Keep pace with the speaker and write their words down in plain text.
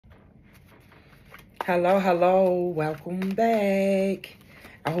Hello, hello, welcome back.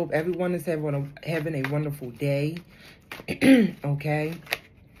 I hope everyone is having a wonderful day. Okay,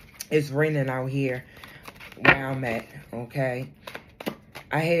 it's raining out here where I'm at. Okay,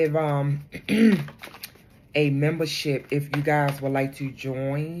 I have a membership if you guys would like to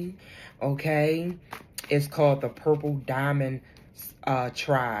join. Okay, it's called the Purple Diamond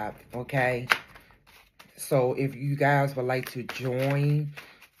Tribe. Okay, so if you guys would like to join,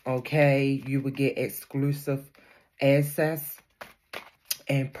 okay, you would get exclusive access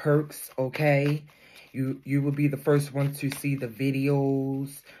and perks. Okay, you will be the first one to see the videos.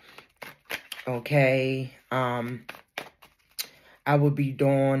 Okay, I will be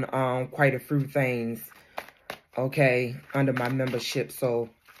doing quite a few things, okay, under my membership. So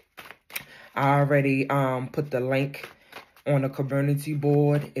I already put the link on the community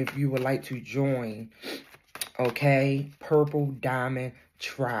board if you would like to join. Okay, Purple Diamond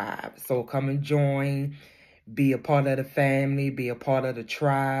Tribe. So come and join, be a part of the family, be a part of the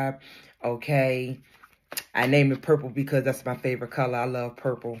tribe. Okay, I named it purple because that's my favorite color. I love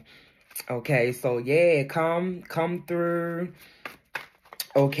purple. Okay, so yeah, come through.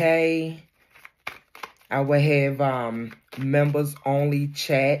 Okay, I will have members only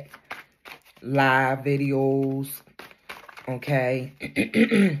chat, live videos. Okay,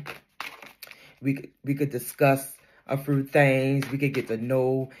 we could discuss a few things. We could get to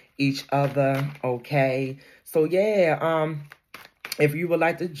know each other. Okay, so yeah, if you would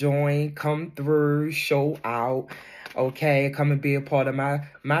like to join, come through, show out. Okay, come and be a part of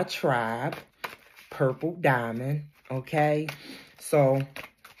my tribe, Purple Diamond. Okay, so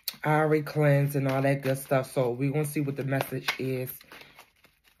I already cleansed and all that good stuff. So we're gonna see what the message is.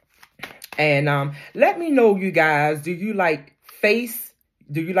 And let me know, you guys, do you like face?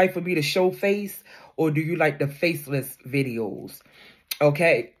 Do you like for me to show face? Or do you like the faceless videos?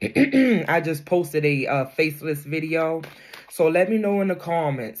 Okay, I just posted a faceless video. So let me know in the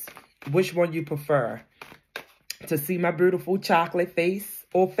comments which one you prefer. To see my beautiful chocolate face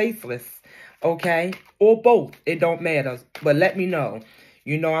or faceless. Okay, or both. It don't matter. But let me know.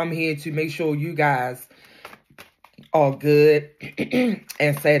 You know I'm here to make sure you guys are good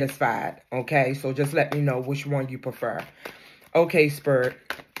and satisfied. Okay, so just let me know which one you prefer. Okay, Spirit.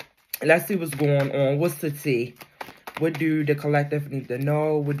 Let's see what's going on. What's the tea? What do the collective need to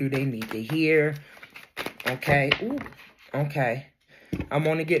know? What do they need to hear? Okay. Ooh. Okay. I'm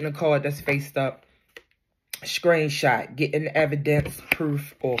only getting a card that's faced up. Screenshot. Getting evidence,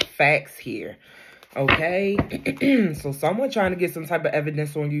 proof, or facts here. Okay. So someone trying to get some type of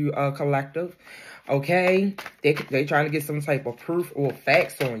evidence on you, collective. Okay. They trying to get some type of proof or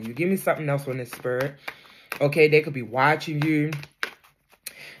facts on you. Give me something else on this, Spirit. Okay. They could be watching you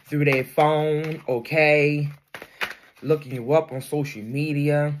through their phone. Okay. Looking you up on social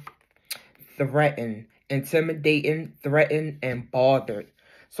media. Threatened. Intimidating. Threatened. And bothered.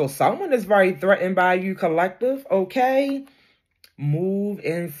 So someone is very threatened by you, collective. Okay. Move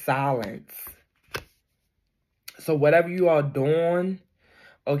in silence. So whatever you are doing,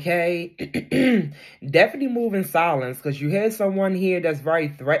 okay, definitely move in silence, because you have someone here that's very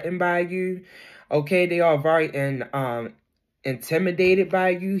threatened by you. Okay, they are very intimidated by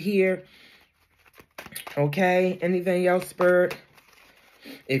you here. Okay, anything else, Spirit?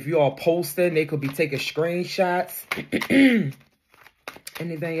 If you are posting, they could be taking screenshots.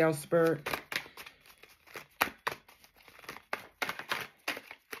 Anything else, Spirit?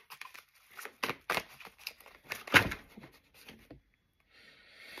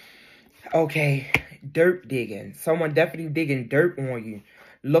 Okay, dirt digging. Someone definitely digging dirt on you.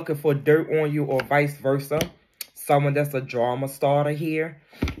 Looking for dirt on you, or vice versa. Someone that's a drama starter here.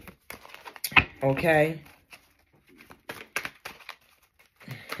 Okay.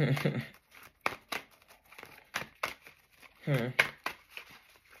 I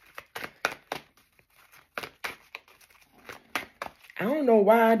don't know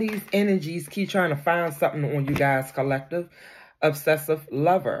why these energies keep trying to find something on you guys, collective. Obsessive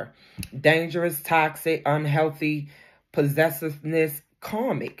lover. Dangerous, toxic, unhealthy, possessiveness,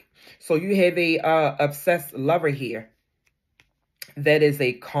 karmic. So you have a obsessed lover here. That is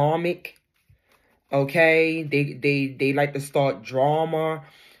a karmic. Okay. They like to start drama.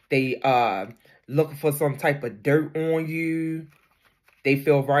 They looking for some type of dirt on you. They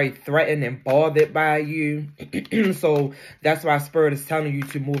feel very threatened and bothered by you. So that's why Spirit is telling you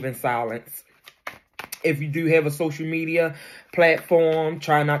to move in silence. If you do have a social media platform,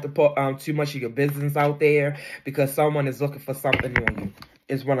 try not to put too much of your business out there, because someone is looking for something on you,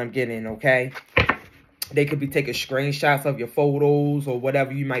 is what I'm getting, okay? They could be taking screenshots of your photos or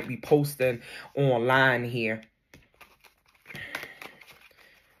whatever you might be posting online here.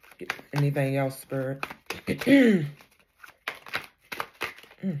 Anything else, Spirit?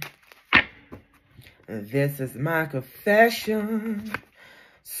 This is my confession.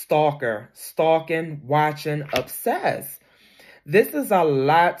 Stalker, stalking, watching, obsessed. This is a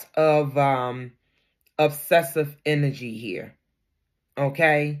lot of obsessive energy here.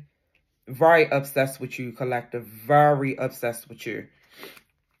 Okay? Very obsessed with you, collective. Very obsessed with you.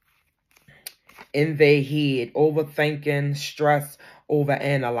 In their head, overthinking, stress,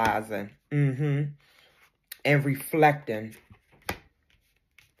 overanalyzing. And reflecting.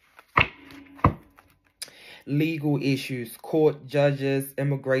 Legal issues, court, judges,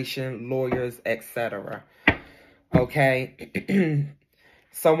 immigration, lawyers, etc. Okay?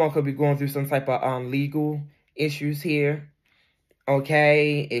 Someone could be going through some type of legal issues here.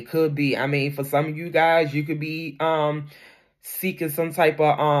 Okay? It could be, I mean, for some of you guys, you could be seeking some type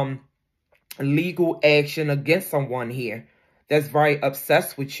of legal action against someone here that's very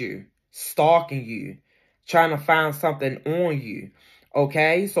obsessed with you, stalking you, trying to find something on you.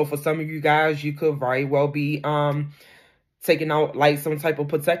 Okay, so for some of you guys, you could very well be taking out like some type of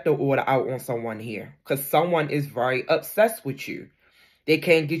protective order out on someone here, because someone is very obsessed with you. They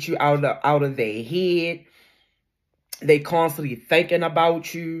can't get you out of their head. They constantly thinking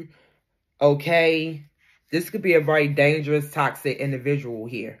about you. Okay, this could be a very dangerous, toxic individual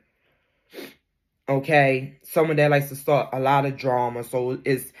here. Okay, someone that likes to start a lot of drama. So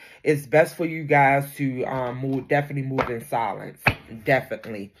it's best for you guys to definitely move in silence.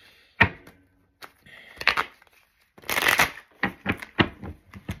 Definitely.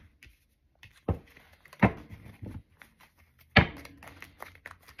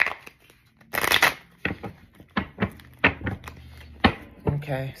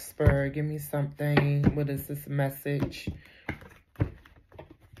 Okay, Spirit, give me something. What is this message?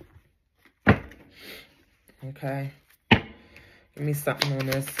 Okay. Give me something on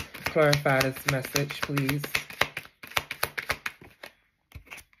this. Clarify this message, please.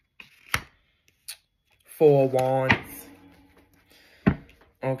 4 of Wands.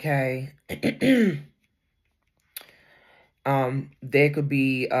 Okay. There could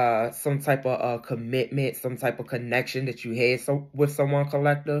be some type of commitment, some type of connection that you had with someone,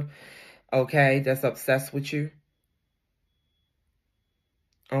 collective. Okay, that's obsessed with you.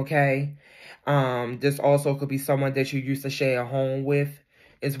 Okay. This also could be someone that you used to share a home with,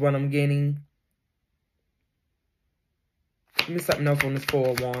 is what I'm getting. Give me something else on this 4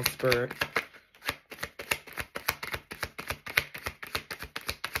 of Wands, Spirit.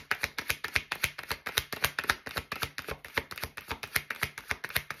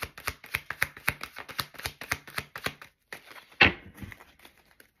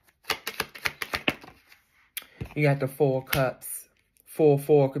 You got the 4 of Cups.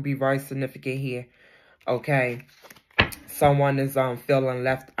 4 could be very significant here. Okay. Someone is feeling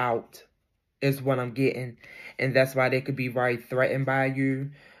left out, is what I'm getting. And that's why they could be very threatened by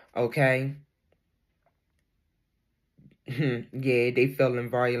you. Okay. Yeah, they feeling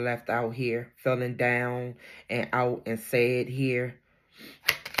very left out here. Feeling down and out and sad here.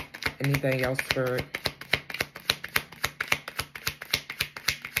 Anything else, Spirit?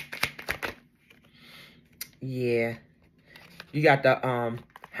 Yeah. You got the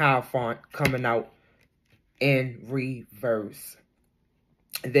Hierophant coming out in reverse.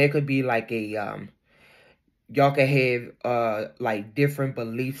 There could be like a y'all could have like different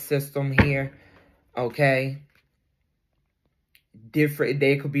belief system here. Okay. There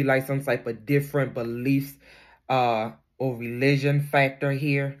could be like some type of different beliefs or religion factor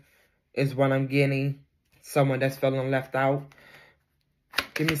here, is what I'm getting. Someone that's feeling left out.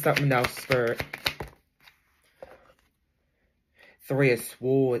 Give me something else, Spirit. 3 of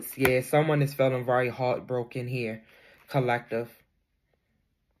Swords. Yeah, someone is feeling very heartbroken here, collective.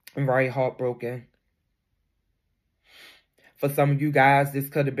 Very heartbroken. For some of you guys, this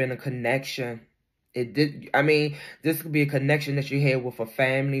could have been a connection. I mean, this could be a connection that you had with a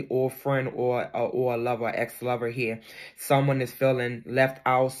family or friend or a lover, ex-lover here. Someone is feeling left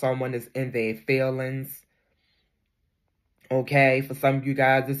out. Someone is in their feelings. Okay, for some of you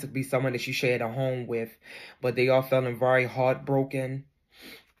guys, this could be someone that you shared a home with, but they are feeling very heartbroken.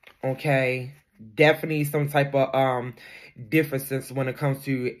 Okay, definitely some type of differences when it comes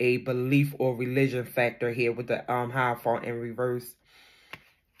to a belief or religion factor here with the Hierophant in reverse.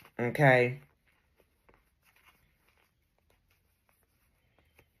 Okay.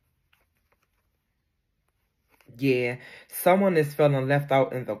 Yeah, someone is feeling left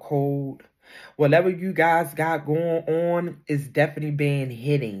out in the cold. Whatever you guys got going on is definitely being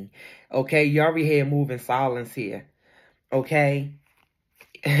hidden. Okay, you already had moving silence here. Okay,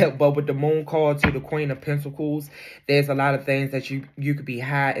 But with the moon card to the Queen of Pentacles, there's a lot of things that you could be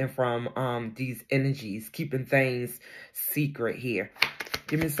hiding from these energies, keeping things secret here.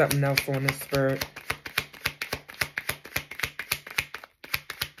 Give me something else on this, Spirit.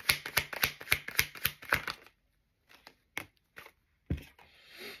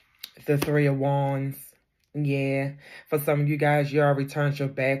 The Three of Wands. Yeah. For some of you guys, you already turned your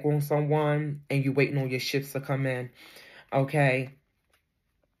back on someone and you're waiting on your ships to come in. Okay.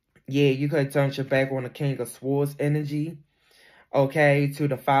 Yeah, you could have turned your back on the King of Swords energy. Okay, to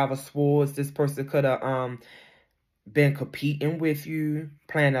the Five of Swords. This person could have been competing with you,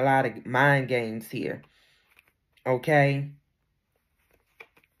 playing a lot of mind games here. Okay.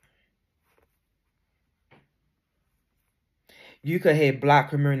 You could have blocked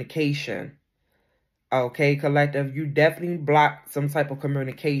communication. Okay, collective, you definitely blocked some type of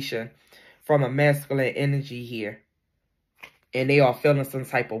communication from a masculine energy here. And they are feeling some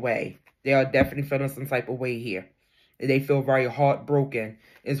type of way. They are definitely feeling some type of way here. They feel very heartbroken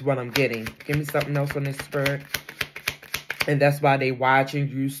is what I'm getting. Give me something else on this, Spirit. And that's why they watching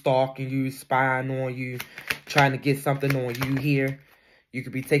you, stalking you, spying on you, trying to get something on you here. You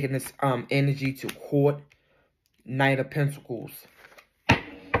could be taking this energy to court. Knight of Pentacles.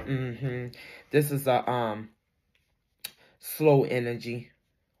 This is a slow energy.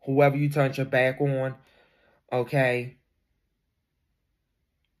 Whoever you turned your back on, okay.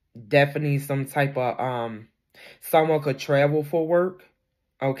 Definitely some type of someone could travel for work,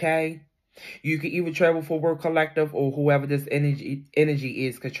 okay. You could either travel for work, collective, or whoever this energy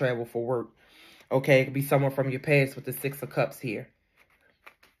is could travel for work. Okay, it could be someone from your past with the Six of Cups here.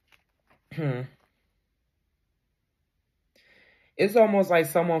 It's almost like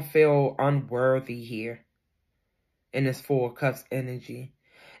someone feel unworthy here in this Four of Cups energy.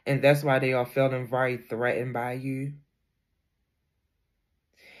 And that's why they are feeling very threatened by you.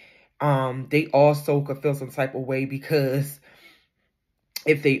 They also could feel some type of way because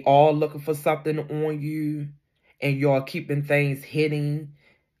if they are looking for something on you and you're keeping things hidden,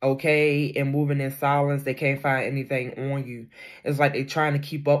 okay, and moving in silence, they can't find anything on you. It's like they're trying to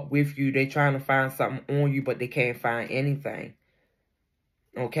keep up with you. They're trying to find something on you, but they can't find anything.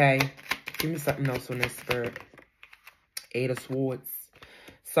 Okay? Give me something else on this, Spirit. Eight of Swords.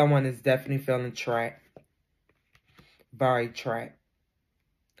 Someone is definitely feeling trapped. Very trapped.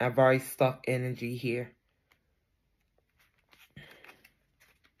 A very stuck energy here.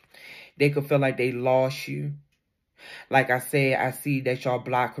 They could feel like they lost you. Like I said, I see that y'all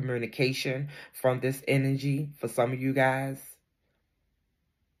block communication from this energy for some of you guys.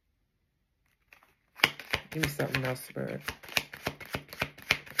 Give me something else, Spirit.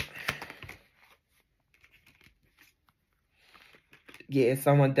 Yeah,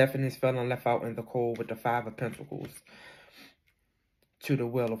 someone definitely is feeling left out in the cold with the Five of Pentacles to the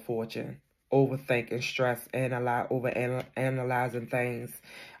Wheel of Fortune. Overthinking, stress, overanalyzing things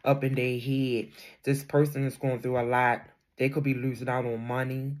up in their head. This person is going through a lot. They could be losing out on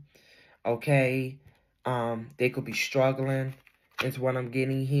money. Okay. They could be struggling. Is what I'm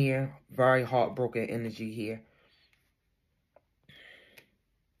getting here. Very heartbroken energy here.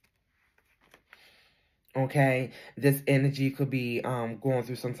 Okay. This energy could be going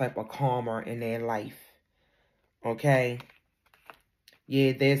through some type of karma in their life. Okay.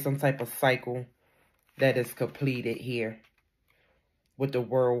 Yeah, there's some type of cycle that is completed here with the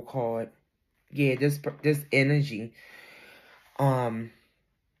World card. Yeah, this energy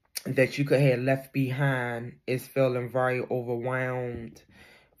that you could have left behind is feeling very overwhelmed,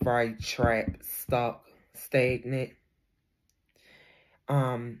 very trapped, stuck, stagnant.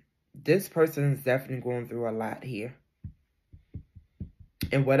 This person is definitely going through a lot here.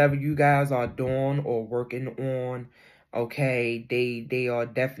 And whatever you guys are doing or working on, okay, they are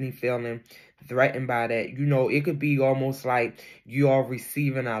definitely feeling threatened by that. You know, it could be almost like you are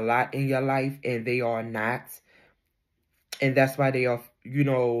receiving a lot in your life and they are not. And that's why they are, you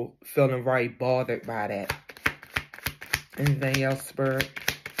know, feeling very bothered by that. Anything else, Spirit?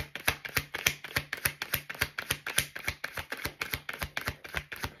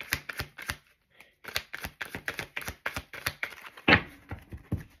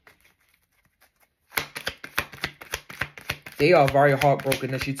 They are very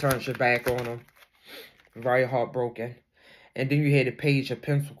heartbroken that she turns your back on them. Very heartbroken. And then you had the Page of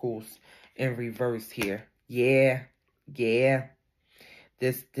Pentacles in reverse here. Yeah.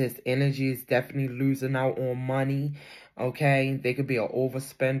 This energy is definitely losing out on money. Okay. They could be an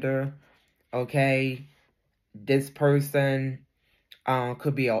overspender. Okay. This person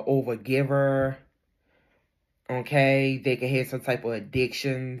could be an overgiver. Okay. They could have some type of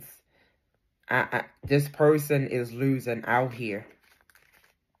addictions. This person is losing out here.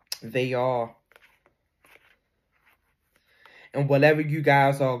 They are. And whatever you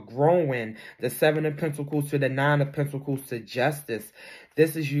guys are growing, the Seven of Pentacles to the Nine of Pentacles to Justice.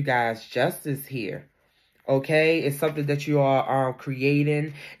 This is you guys' justice here. Okay, it's something that you are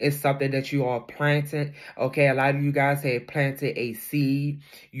creating. It's something that you are planting. Okay, a lot of you guys have planted a seed.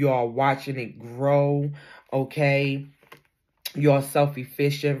 You are watching it grow. Okay, you are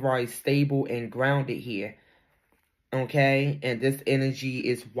self-efficient, very stable and grounded here. Okay, and this energy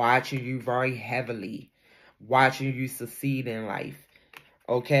is watching you very heavily. Watching you succeed in life.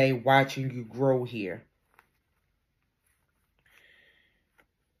 Okay, watching you grow here.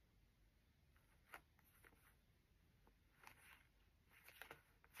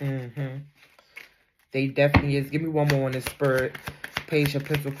 They definitely is. Give me one more on the Spirit. Page of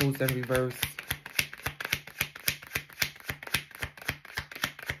Pentacles in reverse.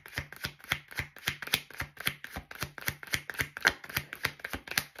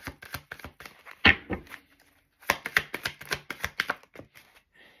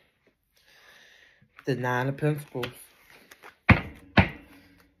 The Nine of Pentacles.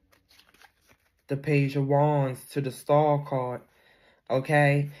 The Page of Wands to the Star card.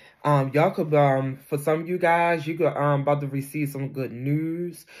 Okay. Y'all could, for some of you guys, you could, about to receive some good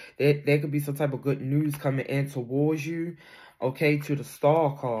news. There could be some type of good news coming in towards you. Okay, to the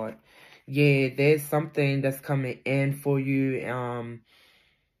Star card. Yeah, there's something that's coming in for you.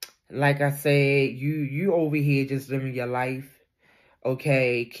 Like I said, you over here just living your life.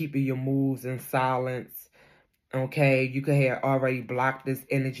 Okay, keeping your moves in silence. Okay, you could have already blocked this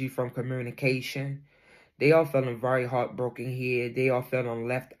energy from communication. They are feeling very heartbroken here. They are feeling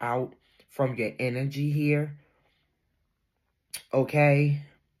left out from your energy here. Okay.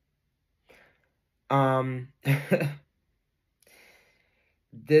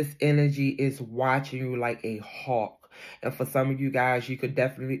 This energy is watching you like a hawk. And for some of you guys, you could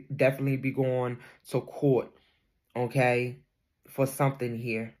definitely be going to court. Okay. For something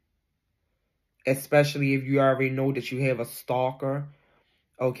here. Especially if you already know that you have a stalker.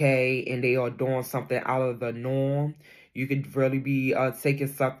 Okay, and they are doing something out of the norm. You could really be taking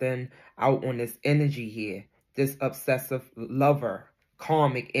something out on this energy here. This obsessive lover,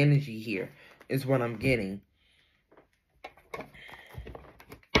 karmic energy here is what I'm getting.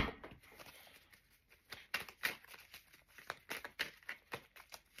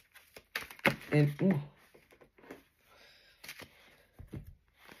 And, ooh.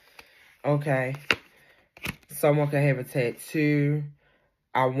 Okay. Someone can have a tattoo.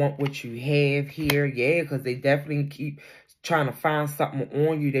 I want what you have here. Yeah, because they definitely keep trying to find something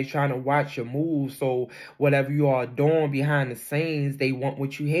on you. They're trying to watch your moves. So whatever you are doing behind the scenes, they want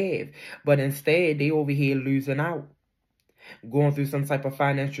what you have. But instead, they over here losing out. Going through some type of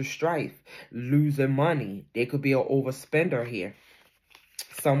financial strife. Losing money. They could be an overspender here.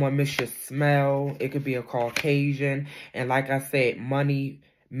 Someone miss your smell. It could be a Caucasian. And like I said, money,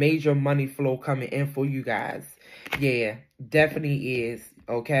 major money flow coming in for you guys. Yeah, definitely is.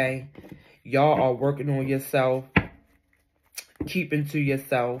 Okay, y'all are working on yourself, keeping to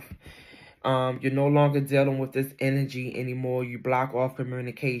yourself. You're no longer dealing with this energy anymore. You block off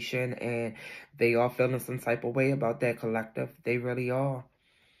communication, and they are feeling some type of way about that, collective. They really are.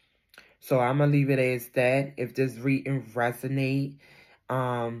 So I'm gonna leave it as that. If this reading resonate,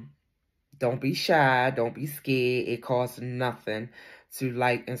 don't be shy, don't be scared. It costs nothing to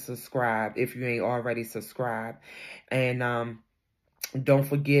like and subscribe if you ain't already subscribed. And don't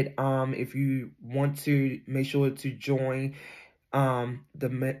forget, if you want to, make sure to join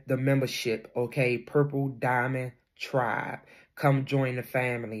the membership, okay? Purple Diamond Tribe. Come join the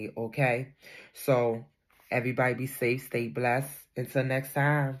family, okay? So everybody be safe, stay blessed. Until next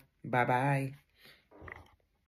time. Bye-bye.